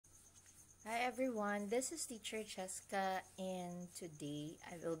everyone, this is Teacher Cheska, and today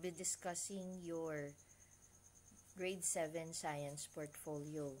I will be discussing your grade 7 science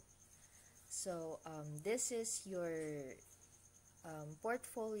portfolio. So this is your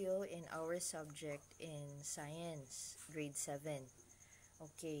portfolio in our subject in science, grade 7.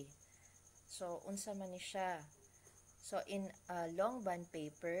 Okay, so unsa man ni siya? So in a long bond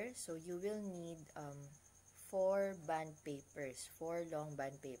paper, so you will need 4 bond papers, 4 long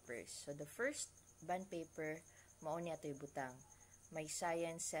bond papers. So the first bond paper, mao ni atoy butang, may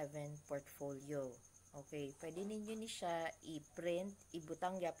Science 7 portfolio. Okay, pwede ninyo ni siya i-print,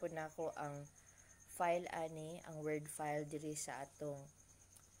 ibutang gyapon nako ang file ani, ang Word file diri sa atong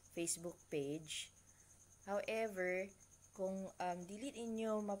Facebook page. However, kung dili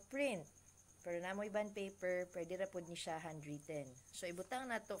inyo ma-print, pero na mo bond paper, pwede ra pud ni siya handwritten. So ibutang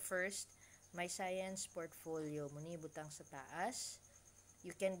nato first my science portfolio, muna ibutang sa taas.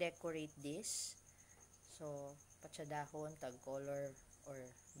 You can decorate this. So, patsadahon, tag color, or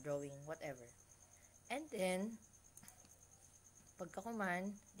drawing, whatever. And then,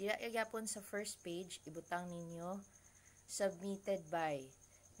 pagkakuman, dila gyapon sa first page, ibutang ninyo, submitted by.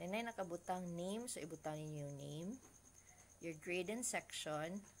 Nanay nakabutang name, so ibutang ninyo yung name, your grade and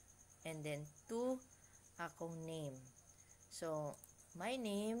section, and then to akong name. So, my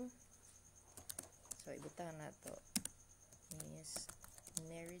name, so ibutang na to, is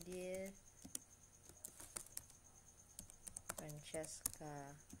Meredith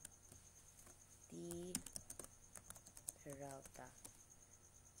Francesca D. Peralta.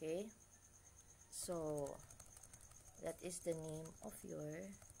 Okay, so that is the name of your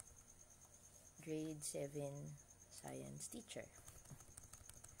grade 7 science teacher.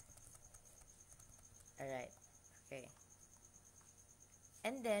 Alright, okay.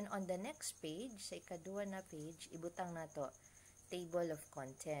 And then on the next page, sa ikaduha na page, ibutang na to table of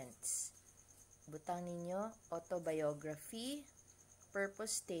contents. Butang ninyo autobiography,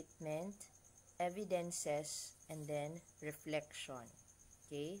 purpose statement, evidences, and then reflection.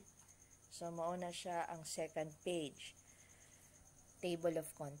 Okay? So, mauna siya ang second page. Table of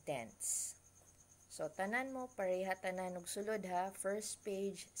contents. So, tanan mo, pareha tanan og sulod ha. First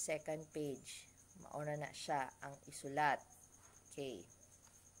page, second page. Mauna na siya ang isulat. Okay.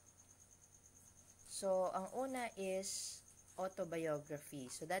 So, ang una is autobiography.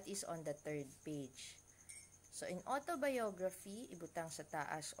 So, that is on the third page. So, in autobiography, ibutang sa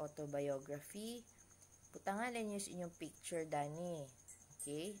taas autobiography. Butangan ninyo sa inyong picture, Dani.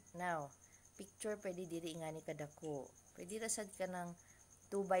 Okay? Now, picture pwede diri nga ni kadako. Pwede rasad ka ng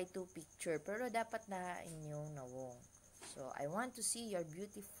 2x2 picture. Pero dapat na inyong nawong. So, I want to see your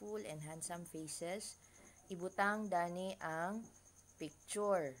beautiful and handsome faces. Ibutang, Dani, ang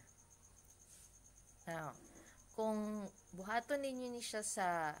picture. Now, kung buhaton ninyo ni siya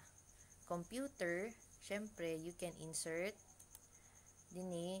sa computer, syempre, you can insert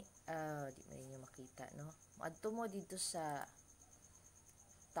dini, di mo ninyo makita, no? Maadto mo dito sa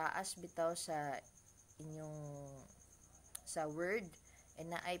taas bitaw sa inyong sa Word, and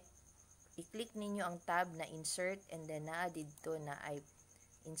na ay i-click ninyo ang tab na insert, and then na dito na ay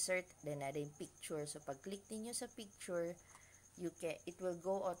insert, then na yung picture. So, pag-click ninyo sa picture, it will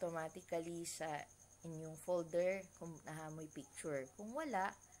go automatically sa inyong folder kung nahamoy picture. Kung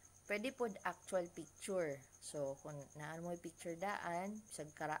wala, pwede po actual picture. So, kung nahamoy picture daan,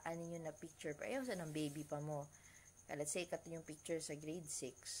 sagkaraan ninyo na picture, pero ayaw sa ng baby pa mo. Let's say, kato yung picture sa grade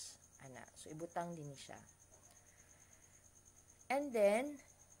 6. Ana. So, ibutang din siya. And then,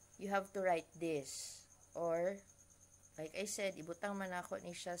 you have to write this. Or, like I said, ibutang man ako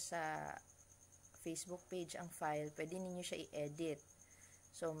ni siya sa Facebook page ang file. Pwede ninyo siya i-edit.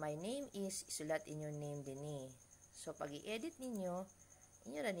 So, my name is, isulat inyong name din eh. So, pag i-edit ninyo,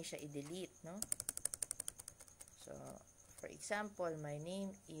 inyo na ni siya i-delete, no? So, for example, my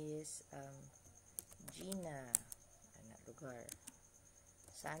name is Gina, lugar,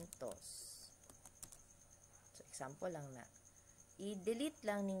 Santos. So, example lang na. I-delete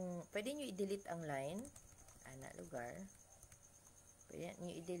lang pwede nyo i-delete ang line, lugar. Pwede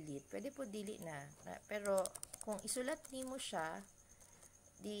nyo i-delete. Pwede po delete na. Pero, kung isulat nimo siya,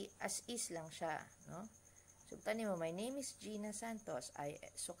 di as is lang siya, no? So, tani mo, my name is Gina Santos.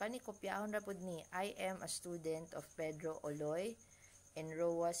 So, kani kopyahon ra pud ni, I am a student of Pedro Oloy in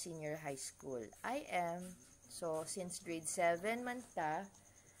Roa Senior High School. I am, so, since grade 7 man ta,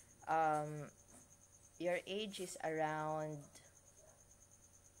 your age is around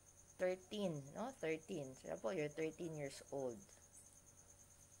 13, no? 13. So, po, you're 13 years old.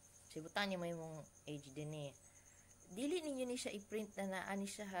 So, ibutan niyo mo yung age din eh. Dili ninyo ni siya i-print na naani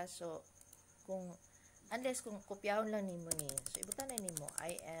siya ha. So, unless kung kopyahon lang nimo ni. So, ibutan na nimo,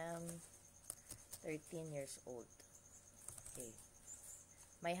 I am 13 years old. Okay.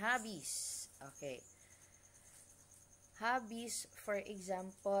 My hobbies. Okay. Hobbies, for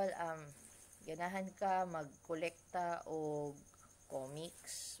example, ganahan ka magkolekta og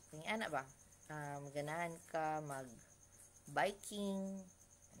comics. Ana ba? Ganahan ka mag-biking.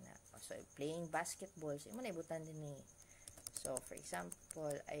 So, playing basketball. So, imo na ibutan din ni. So, for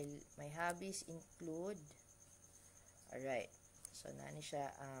example, my hobbies include, alright. So, nani siya,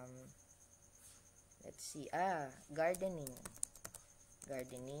 let's see, gardening.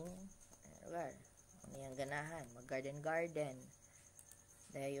 Gardening. Lugar. Ano yung ganahan? Mag-garden.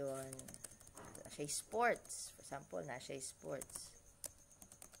 Dayon, siya sports. For example, na siya sports.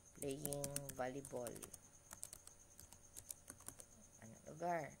 Playing volleyball. Ano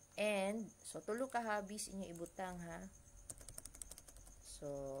lugar? And, so, tulo ka hobbies inyo ibutang, ha? So,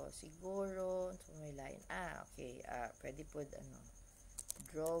 siguro, so may line. Okay. Pwede po,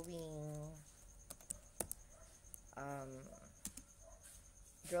 drawing,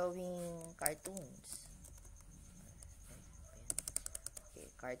 drawing cartoons. Okay,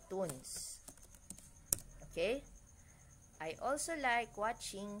 cartoons. Okay? I also like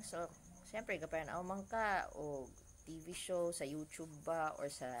watching, so, siyempre, kapag naumang ka, o TV show sa YouTube ba, or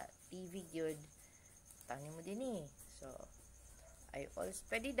sa TV gyud, tanin mo din eh. So, I also,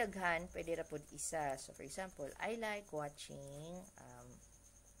 pwede daghan, pwede rapod isa. So, for example, I like watching,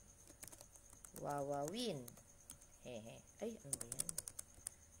 Wawawin. Hehe. Ay, ano ba yan?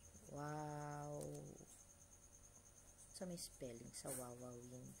 Wow. So, may spelling sa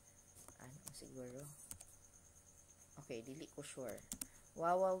Wawawin. Ano, siguro? Okay, dili ko sure.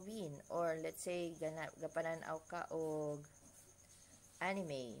 Wawawin. Or, let's say, gapananaw ka og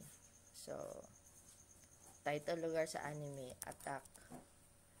anime. So, title lugar sa anime, Attack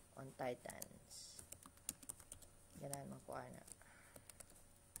on Titans. Ganan makuha na.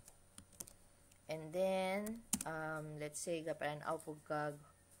 And then, let's say, gapananaw po kag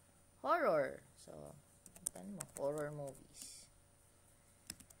horror. So, tanong mo, horror movies.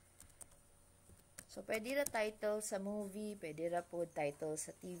 So, pwede ra title sa movie, pwede ra po title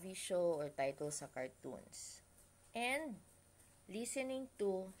sa TV show, or title sa cartoons. And, listening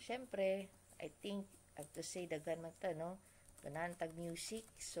to, syempre, I think, I have to say, daghan man ta, no? Ganahan tag music.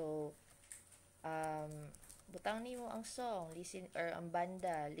 So, butang nimo ang song, or ang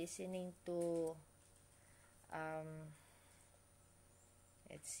banda, listening to,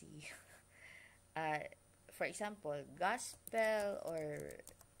 let's see, for example, gospel or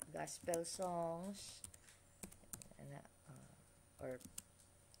gospel songs, or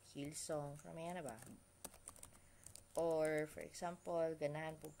hill song, kamay na ba? Or, for example,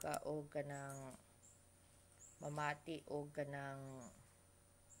 ganahan po ka o ganang mamati o ganang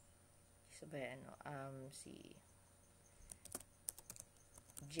sabay si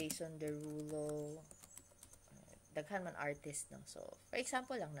Jason Derulo, daghan man artist, no? So, for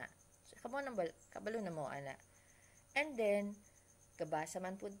example lang na. So, kabalo na mo, ana. And then, kabasa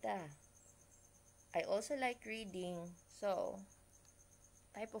man punta. I also like reading. So,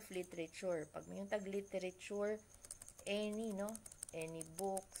 type of literature. Pag may yung tag literature, any, no? Any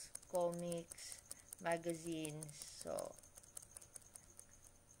books, comics, magazines. So,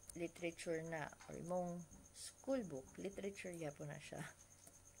 literature na. Or imong school book, literature yapo na siya.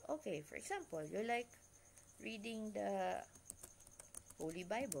 Okay, for example, you like reading the Holy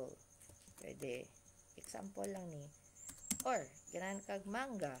Bible. Pwede. Example lang ni. Or, ganan kag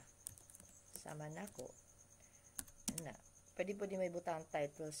manga. Sama na ko. Na. Pwede po di may butang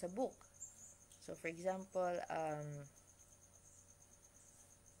title sa book. So, for example,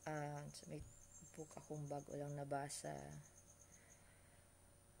 so may book akong bago lang nabasa.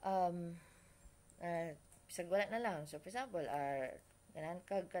 Sagwala na lang. So, for example, ganan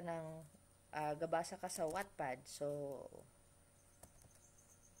kag ka ng gabasa ka sa Wattpad. So,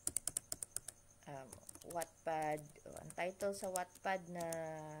 Wattpad, ang title sa Wattpad na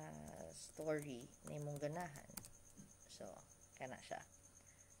story na imong ganahan. So, kana siya.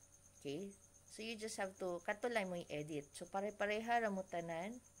 Okay? So, you just have to, katulay mo i-edit. So, pare-pareha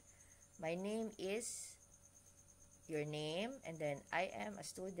ramutanan. My name is your name, and then I am a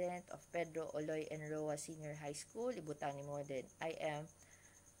student of Pedro Oloy and Roa Senior High School. Ibutang ni mo din. I am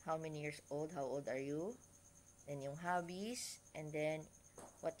how many years old? How old are you? Then yung hobbies, and then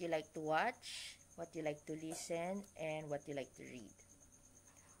what you like to watch, what you like to listen, and what you like to read.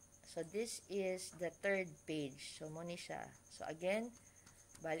 So, this is the third page. So, muna siya. So, again,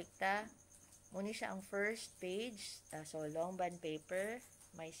 balik ta. Muna siya ang first page. So, long bond paper,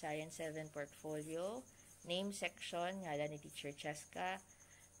 my Science 7 portfolio, name section, ngalan ni Teacher Cheska,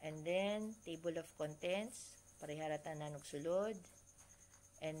 and then, table of contents, pareharatan na sulod,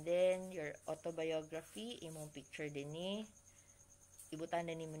 And then, your autobiography, imong picture din ni, ibutan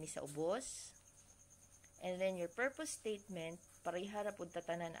na nimo ni sa ubos. And then, your purpose statement, parihara pud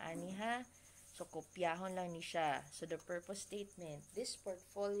tatanan ani ha. So, kopyahon lang ni siya. So, the purpose statement, this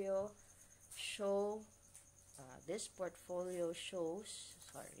portfolio shows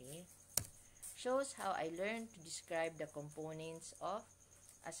how I learned to describe the components of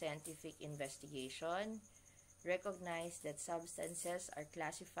a scientific investigation, recognize that substances are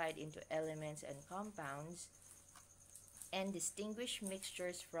classified into elements and compounds, and distinguish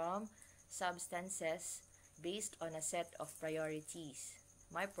mixtures from substances based on a set of priorities.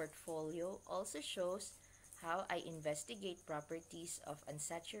 My portfolio also shows how I investigate properties of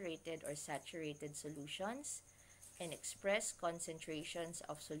unsaturated or saturated solutions and express concentrations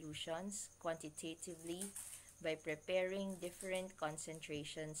of solutions quantitatively by preparing different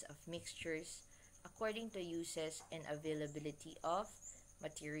concentrations of mixtures according to uses and availability of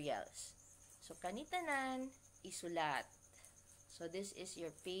materials. So, kanitanan, isulat. So, this is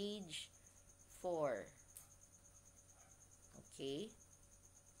your page 4. Okay?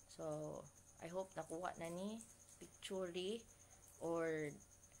 So, I hope nakuha na ni picture or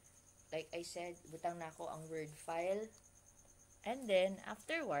like I said, butang na ako ang word file. And then,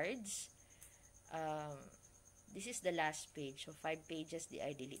 afterwards, this is the last page. So, 5 pages,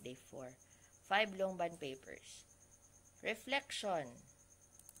 I delete day 4. 5 long bond papers. Reflection.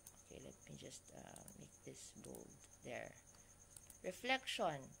 Okay, let me just make this bold. There.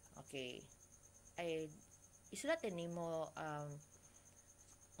 Reflection. Okay. Isulatin nimo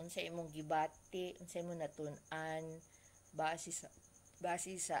unsay imong gibati, unsay imong natun-an base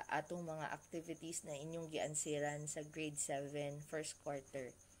sa atong mga activities na inyong giansiran sa grade 7 first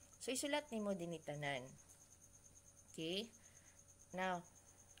quarter. So isulat nimo dinhi tanan. Okay? Now,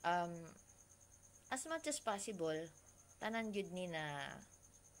 as much as possible, tanan gyud ni na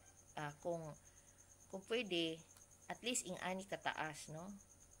kung pwede, at least ing-ani kataas, no?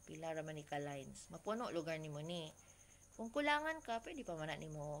 Pila ra man ni ka lines. Mapuno lugar nimo ni. Kung kulangan ka, pwede pa man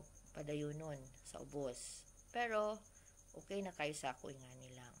nimo padayunon sa ubos. Pero okay na kayo sa ako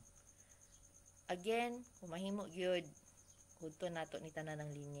ingani lang. Again, kung mahimo gyud, hudto nato ni tanan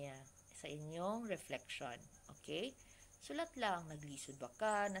ng linya sa inyong reflection. Okay? Sulat lang, naglisod ba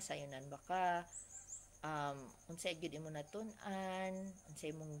ka, nasayunan ba ka, unsay gyud imo natun-an, unsay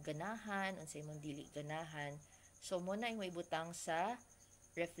imong ganahan, unsay imong dili ganahan. So muna imo ibutang sa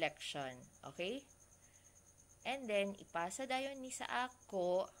reflection, okay? And then ipasa dayon ni sa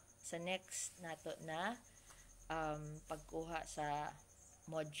ako sa next nato na pagkuha sa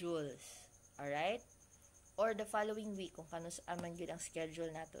modules. Alright? Or the following week kung kanus aman gyud ang schedule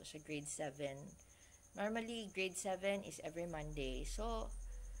nato sa grade 7. Normally grade 7 is every Monday. So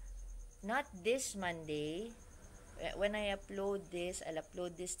not this Monday. When I upload this, I'll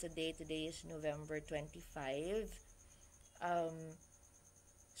upload this today. Today is November 25.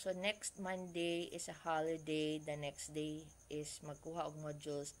 So next Monday is a holiday. The next day is magkuha og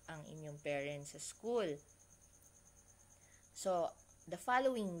modules ang inyong parents sa school. So the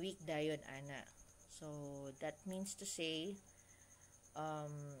following week dayon ana. So that means to say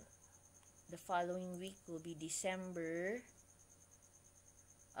the following week will be December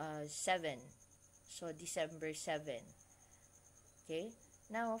 7. So, December 7. Okay?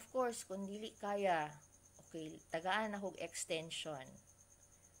 Now, of course, kung dili kaya, okay, tagaan ako extension.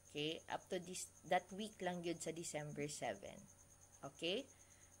 Okay? Up to that week lang yun sa December 7. Okay?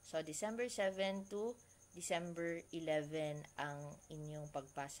 So, December 7 to December 11 ang inyong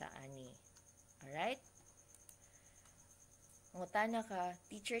pagpasa ani. Alright? Ngutana ka,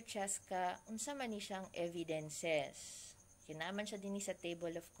 Teacher Cheska, unsa man ni siyang evidences? Kinaman siya din sa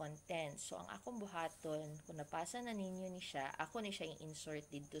table of contents. So, ang akong buhaton, kung napasa na ninyo ni siya, ako ni siya i-insert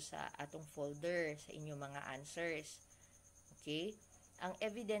dito sa atong folder, sa inyong mga answers. Okay? Ang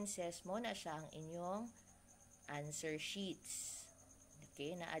evidences mo na siya ang inyong answer sheets.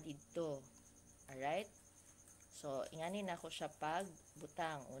 Okay? Naa dito. Alright? So, inganin ako siya pag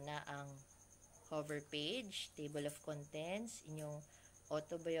butang. Una ang cover page, table of contents, inyong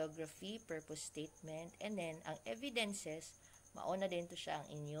autobiography, purpose statement, and then ang evidences, mauna din to siya ang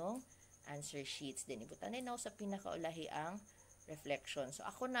inyong answer sheets. Then ibutanin ako sa pinakaulahi ang reflection. So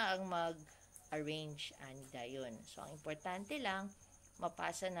ako na ang mag-arrange ani dayon. So ang importante lang,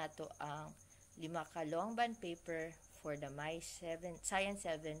 mapasa nato ang 5 ka long bond paper for the Science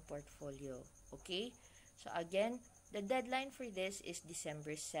 7 portfolio. Okay? So again, the deadline for this is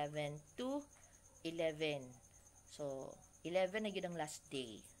December 7 to 11. So 11 na yun ang last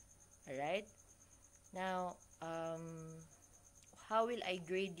day. Alright? Now, how will I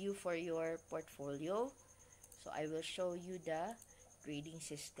grade you for your portfolio? So, I will show you the grading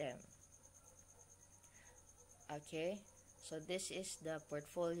system. Okay? So, this is the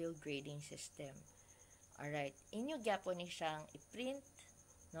portfolio grading system. Alright. Inyo gyapon ni siyang i-print,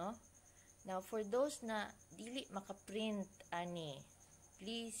 no? Now, for those na dili maka-print ani,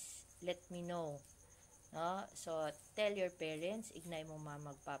 please let me know. No? So, tell your parents, ignay mo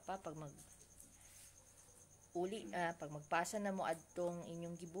mama papa pag pag magpasa na mo adtong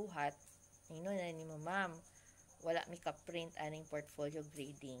inyong gibuhat, ino na ni mo ma'am, wala mi ka-print aning portfolio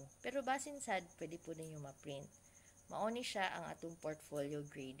grading. Pero basin sad, pwede po ninyo ma-print. Mauni siya ang atong portfolio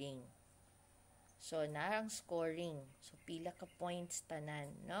grading. So, narang scoring. So, pila ka points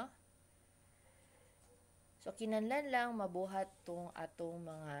tanan, no? So, kinahanglan lang mabuhat tong atong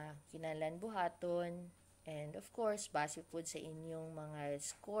mga kinahanglan buhaton. And of course, base po sa inyong mga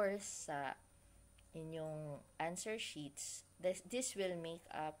scores sa inyong answer sheets, this will make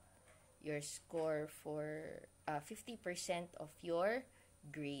up your score for 50% of your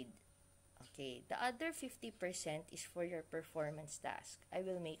grade. Okay, the other 50% is for your performance task. I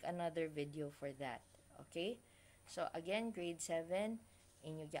will make another video for that. Okay, so again, grade 7,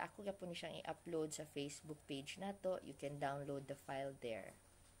 ako po ni siyang i-upload sa Facebook page nato. You can download the file there.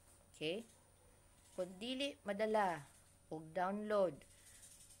 Okay, kung dili madala og download,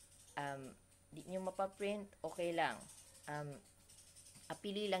 di nyo mapaprint, okay lang.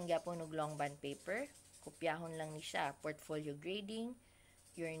 Apili lang gyapon og long band paper, kopyahon lang ni siya, portfolio grading,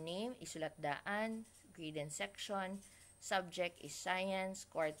 your name, isulat daan, grade and section, subject is science,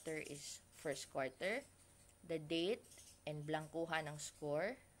 quarter is first quarter, the date, and blankuhan ang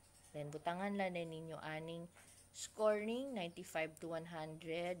score. Then, butangan lang na ninyo aning scoring, 95 to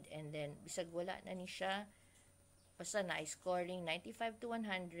 100, and then, bisag wala na ni siya, basta na scoring 95 to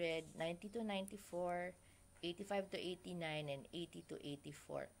 100, 90 to 94, 85 to 89, and 80 to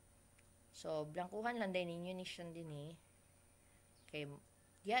 84. So, blankuhan lang din ninyo ni siya din eh. Okay,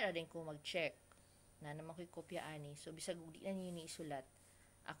 diya rin ko mag-check na naman ko'y kopya ani. So, bisag di na ninyo ni isulat,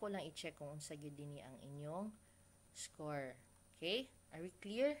 ako lang i-check kung unsa gyud din ang inyong score. Okay? Are we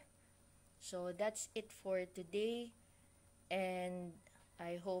clear? So, that's it for today. And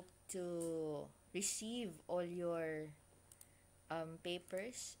I hope to receive all your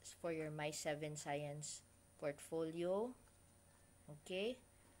papers for your My 7 Science portfolio. Okay?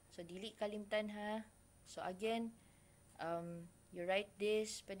 So, dili kalimtan ha. So, again, you write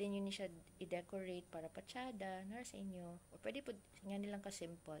this, pwede nyo ni siya i-decorate para patsada, nara sa inyo. O pwede po, nga nilang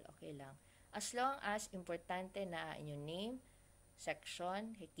ka-simple, okay lang. As long as importante na inyong name,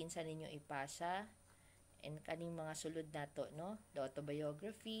 section, kinsa ninyo ipasa, and kaning mga sulod nato, no? The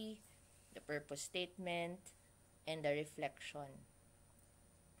autobiography, the purpose statement, and the reflection.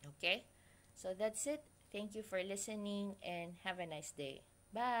 Okay? So that's it. Thank you for listening and have a nice day.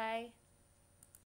 Bye!